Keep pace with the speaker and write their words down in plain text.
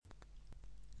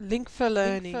Link for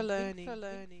Learning.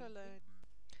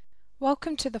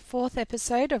 Welcome to the fourth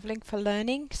episode of Link for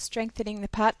Learning, Strengthening the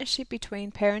Partnership Between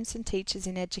Parents and Teachers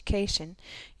in Education.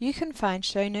 You can find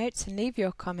show notes and leave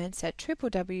your comments at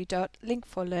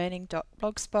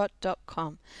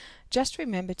www.linkforlearning.blogspot.com. Just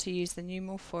remember to use the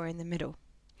numeral 4 in the middle.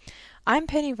 I'm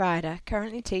Penny Ryder,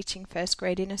 currently teaching first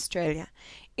grade in Australia.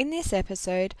 In this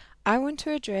episode, I want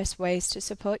to address ways to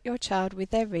support your child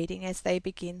with their reading as they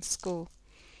begin school.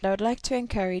 I would like to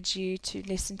encourage you to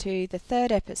listen to the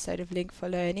third episode of Link for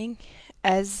Learning,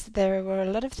 as there were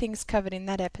a lot of things covered in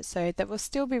that episode that will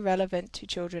still be relevant to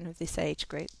children of this age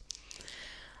group.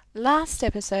 Last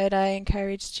episode I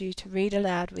encouraged you to read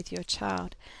aloud with your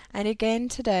child, and again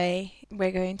today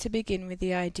we're going to begin with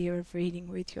the idea of reading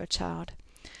with your child.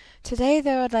 Today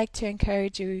though, I'd like to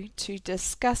encourage you to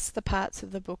discuss the parts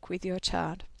of the book with your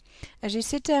child. As you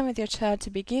sit down with your child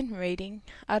to begin reading,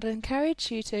 I'd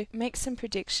encourage you to make some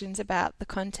predictions about the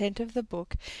content of the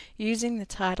book using the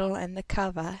title and the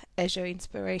cover as your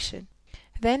inspiration.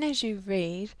 Then as you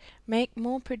read, make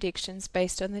more predictions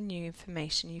based on the new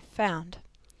information you've found.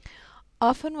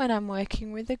 Often when I'm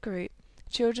working with a group,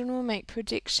 children will make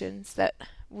predictions that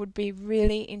would be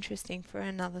really interesting for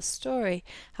another story.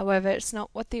 However, it's not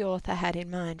what the author had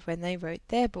in mind when they wrote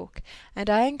their book, and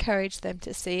I encourage them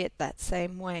to see it that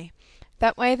same way.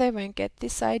 That way they won't get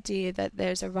this idea that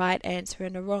there's a right answer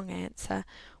and a wrong answer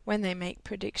when they make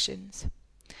predictions.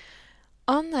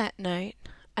 On that note,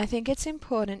 I think it's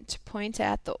important to point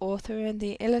out the author and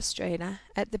the illustrator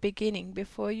at the beginning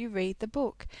before you read the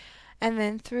book, and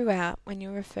then throughout when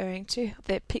you're referring to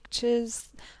their pictures.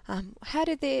 How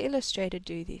did the illustrator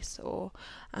do this? Or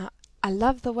I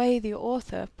love the way the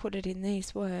author put it in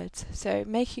these words. So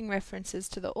making references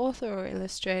to the author or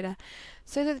illustrator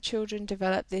so that the children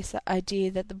develop this idea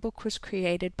that the book was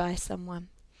created by someone.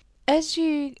 As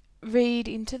you read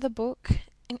into the book,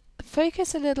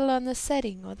 focus a little on the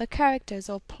setting or the characters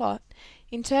or plot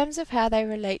in terms of how they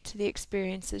relate to the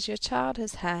experiences your child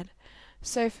has had.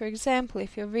 So, for example,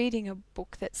 if you're reading a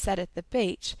book that's set at the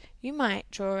beach, you might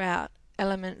draw out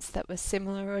elements that were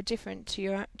similar or different to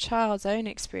your child's own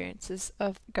experiences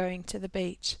of going to the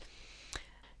beach.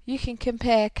 You can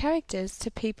compare characters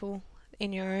to people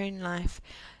in your own life.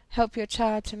 Help your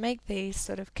child to make these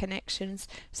sort of connections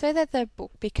so that the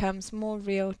book becomes more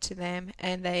real to them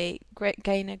and they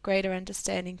gain a greater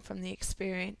understanding from the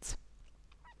experience.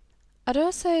 I'd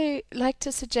also like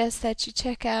to suggest that you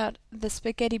check out the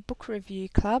Spaghetti Book Review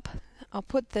Club. I'll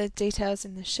put the details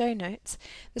in the show notes.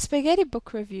 The Spaghetti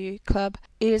Book Review Club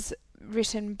is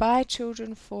written by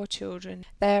children for children.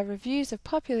 They are reviews of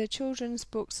popular children's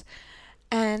books,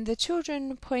 and the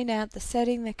children point out the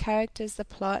setting, the characters, the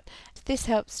plot. This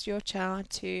helps your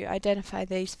child to identify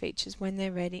these features when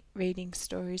they're reading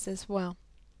stories as well.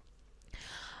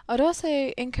 I'd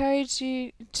also encourage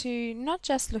you to not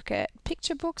just look at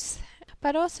picture books,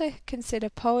 but also consider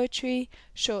poetry,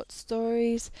 short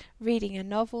stories, reading a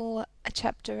novel a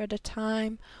chapter at a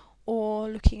time, or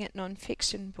looking at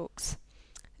non-fiction books.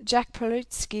 Jack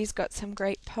Prelutsky's got some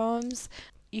great poems.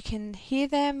 You can hear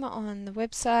them on the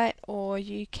website, or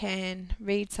you can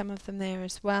read some of them there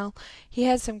as well. He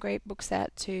has some great books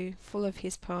out too, full of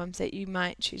his poems that you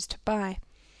might choose to buy.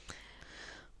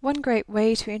 One great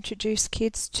way to introduce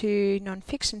kids to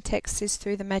non-fiction texts is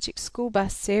through the Magic School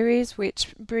Bus series,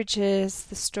 which bridges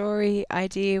the story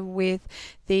idea with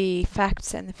the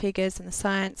facts and the figures and the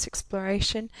science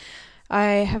exploration.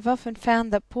 I have often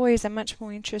found that boys are much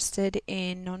more interested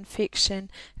in non-fiction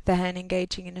than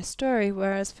engaging in a story,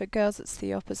 whereas for girls it's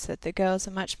the opposite. The girls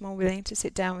are much more willing to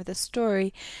sit down with a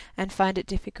story and find it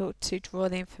difficult to draw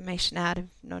the information out of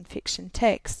non-fiction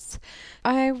texts.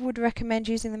 I would recommend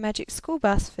using the Magic School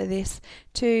Bus for this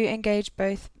to engage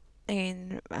both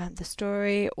in the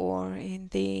story or in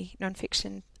the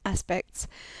non-fiction aspects.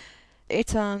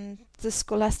 It's on the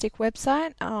Scholastic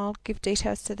website. I'll give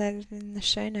details to that in the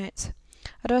show notes.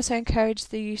 I'd also encourage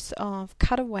the use of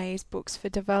Cutaways books for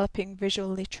developing visual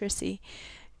literacy.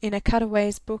 In a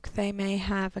Cutaways book they may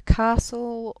have a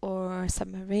castle or a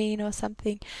submarine or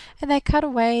something, and they cut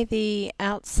away the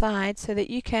outside so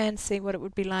that you can see what it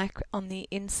would be like on the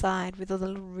inside with the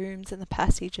little rooms and the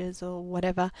passages or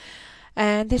whatever.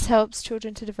 And this helps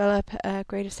children to develop a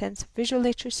greater sense of visual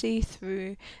literacy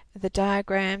through the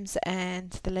diagrams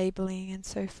and the labelling and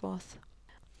so forth.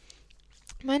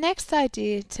 My next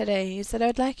idea today is that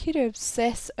I'd like you to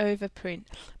obsess over print.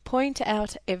 Point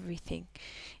out everything.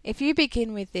 If you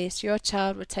begin with this, your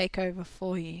child will take over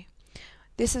for you.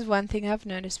 This is one thing I've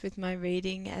noticed with my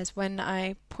reading, as when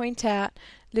I point out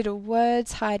little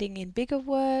words hiding in bigger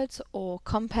words or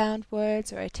compound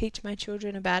words, or I teach my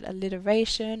children about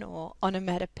alliteration or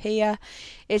onomatopoeia,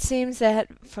 it seems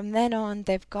that from then on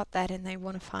they've got that and they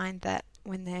want to find that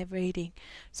when they're reading.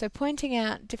 So pointing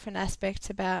out different aspects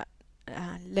about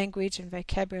language and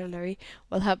vocabulary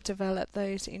will help develop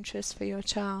those interests for your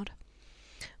child.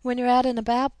 When you're out and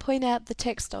about, point out the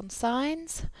text on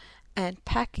signs and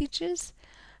packages.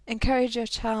 Encourage your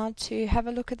child to have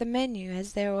a look at the menu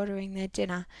as they're ordering their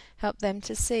dinner. Help them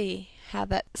to see how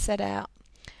that's set out.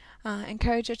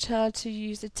 Encourage your child to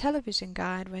use a television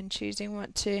guide when choosing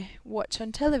what to watch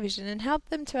on television, and help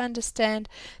them to understand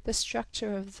the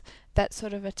structure of that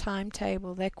sort of a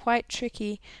timetable. They're quite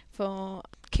tricky for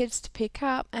kids to pick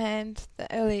up, and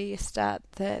the earlier you start,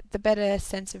 the better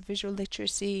sense of visual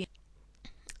literacy.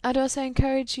 I'd also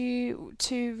encourage you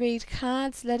to read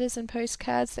cards, letters and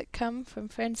postcards that come from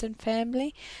friends and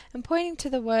family, and pointing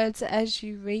to the words as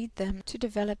you read them to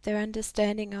develop their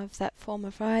understanding of that form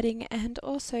of writing, and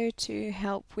also to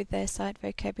help with their sight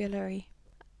vocabulary.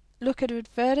 Look at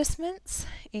advertisements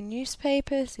in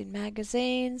newspapers, in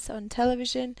magazines, on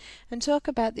television, and talk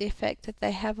about the effect that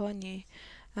they have on you.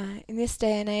 In this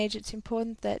day and age, it's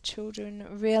important that children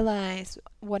realize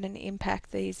what an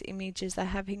impact these images are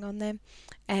having on them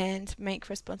and make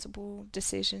responsible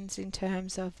decisions in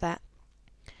terms of that.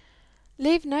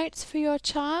 Leave notes for your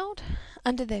child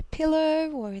under their pillow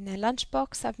or in their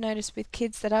lunchbox. I've noticed with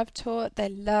kids that I've taught, they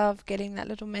love getting that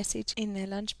little message in their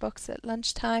lunchbox at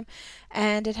lunchtime,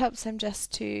 and it helps them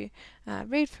just to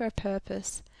read for a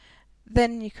purpose.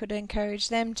 Then you could encourage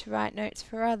them to write notes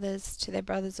for others, to their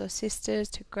brothers or sisters,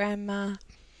 to grandma,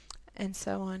 and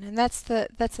so on. And that's the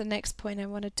next point I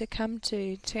wanted to come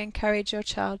to encourage your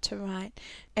child to write.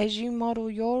 As you model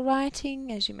your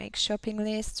writing, as you make shopping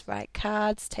lists, write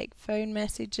cards, take phone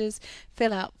messages,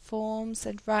 fill out forms,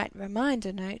 and write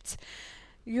reminder notes,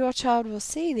 your child will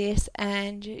see this,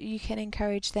 and you can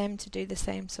encourage them to do the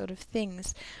same sort of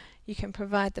things. You can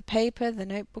provide the paper, the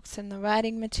notebooks and the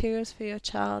writing materials for your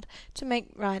child to make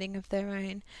writing of their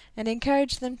own, and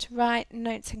encourage them to write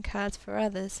notes and cards for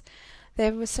others.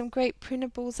 There were some great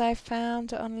printables I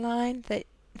found online that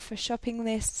for shopping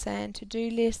lists and to-do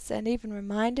lists and even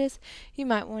reminders. You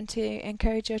might want to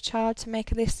encourage your child to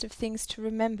make a list of things to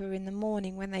remember in the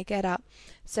morning when they get up,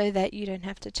 so that you don't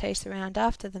have to chase around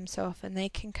after them so often. They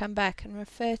can come back and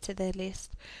refer to their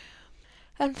list.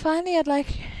 And finally, I'd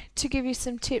like to give you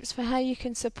some tips for how you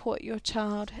can support your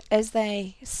child as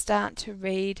they start to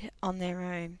read on their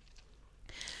own.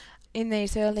 In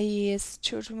these early years,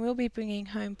 children will be bringing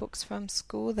home books from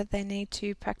school that they need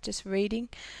to practice reading.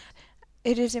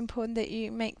 It is important that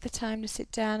you make the time to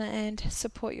sit down and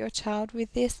support your child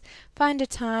with this. Find a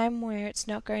time where it's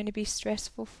not going to be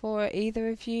stressful for either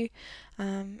of you,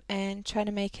 and try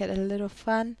to make it a little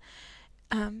fun.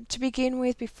 To begin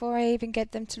with, before I even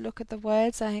get them to look at the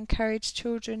words, I encourage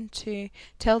children to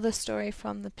tell the story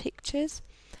from the pictures.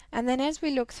 And then as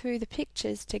we look through the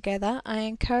pictures together, I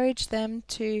encourage them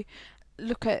to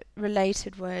look at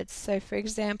related words. So for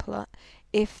example,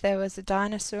 if there was a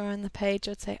dinosaur on the page,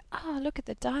 I'd say, look at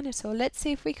the dinosaur. Let's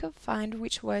see if we can find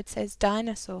which word says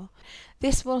dinosaur.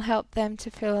 This will help them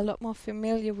to feel a lot more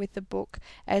familiar with the book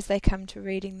as they come to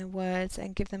reading the words,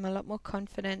 and give them a lot more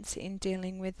confidence in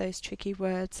dealing with those tricky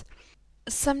words.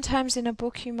 Sometimes in a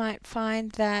book you might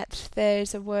find that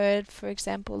there's a word, for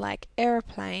example, like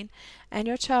aeroplane, and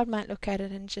your child might look at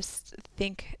it and just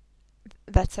think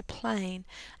that's a plane.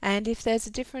 And if there's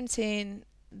a difference in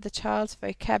the child's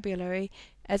vocabulary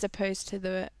as opposed to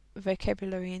the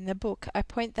vocabulary in the book, I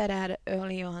point that out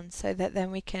early on, so that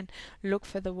then we can look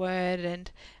for the word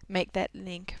and make that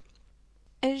link.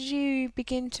 As you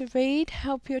begin to read,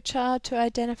 help your child to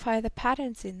identify the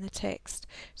patterns in the text.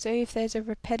 So if there's a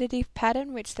repetitive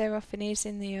pattern, which there often is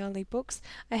in the early books,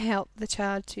 I help the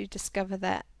child to discover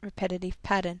that repetitive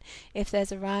pattern. If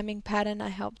there's a rhyming pattern, I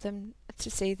help them to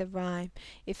see the rhyme.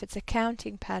 If it's a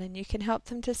counting pattern, you can help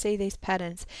them to see these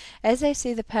patterns. As they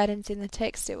see the patterns in the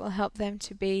text, it will help them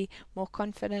to be more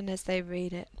confident as they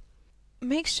read it.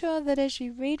 Make sure that as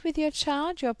you read with your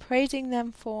child, you're praising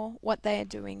them for what they are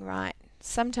doing right.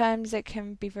 Sometimes it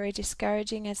can be very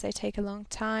discouraging as they take a long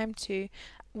time to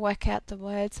work out the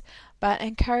words, but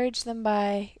encourage them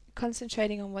by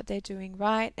concentrating on what they're doing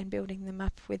right and building them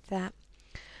up with that.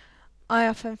 I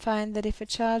often find that if a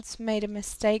child's made a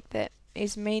mistake that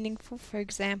is meaningful, for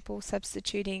example,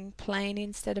 substituting plane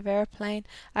instead of aeroplane,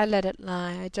 I let it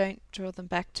lie. I don't draw them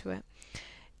back to it.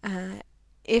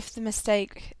 If the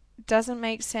mistake doesn't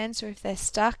make sense, or if they're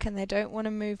stuck and they don't want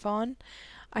to move on,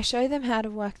 I show them how to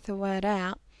work the word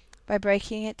out, by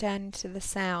breaking it down into the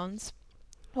sounds.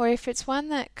 Or if it's one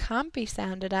that can't be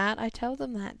sounded out, I tell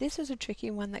them that this is a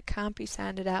tricky one that can't be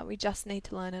sounded out. We just need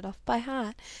to learn it off by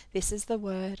heart. This is the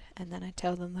word, and then I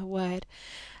tell them the word.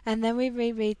 And then we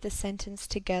reread the sentence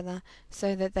together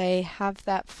so that they have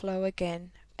that flow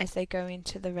again as they go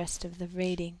into the rest of the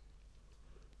reading.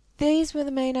 These were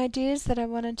the main ideas that I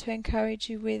wanted to encourage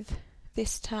you with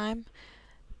this time.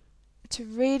 To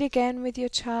read again with your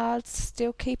child,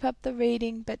 still keep up the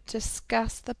reading, but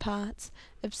discuss the parts.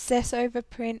 Obsess over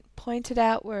print, point it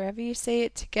out wherever you see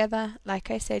it together.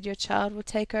 Like I said, your child will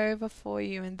take over for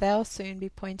you and they'll soon be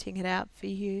pointing it out for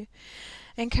you.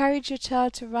 Encourage your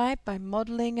child to write by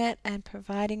modelling it and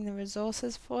providing the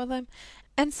resources for them.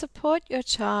 And support your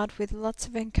child with lots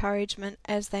of encouragement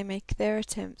as they make their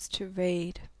attempts to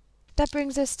read. That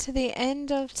brings us to the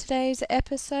end of today's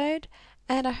episode,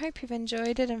 and I hope you've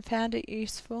enjoyed it and found it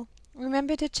useful.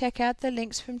 Remember to check out the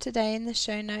links from today in the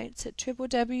show notes at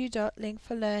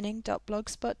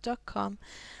www.linkforlearning.blogspot.com.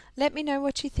 Let me know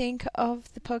what you think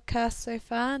of the podcast so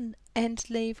far and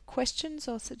leave questions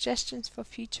or suggestions for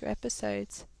future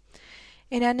episodes.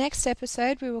 In our next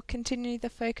episode, we will continue the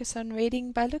focus on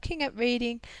reading by looking at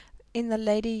reading in the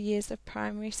later years of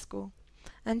primary school.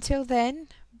 Until then,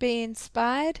 be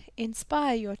inspired,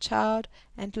 inspire your child,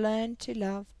 and learn to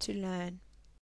love to learn.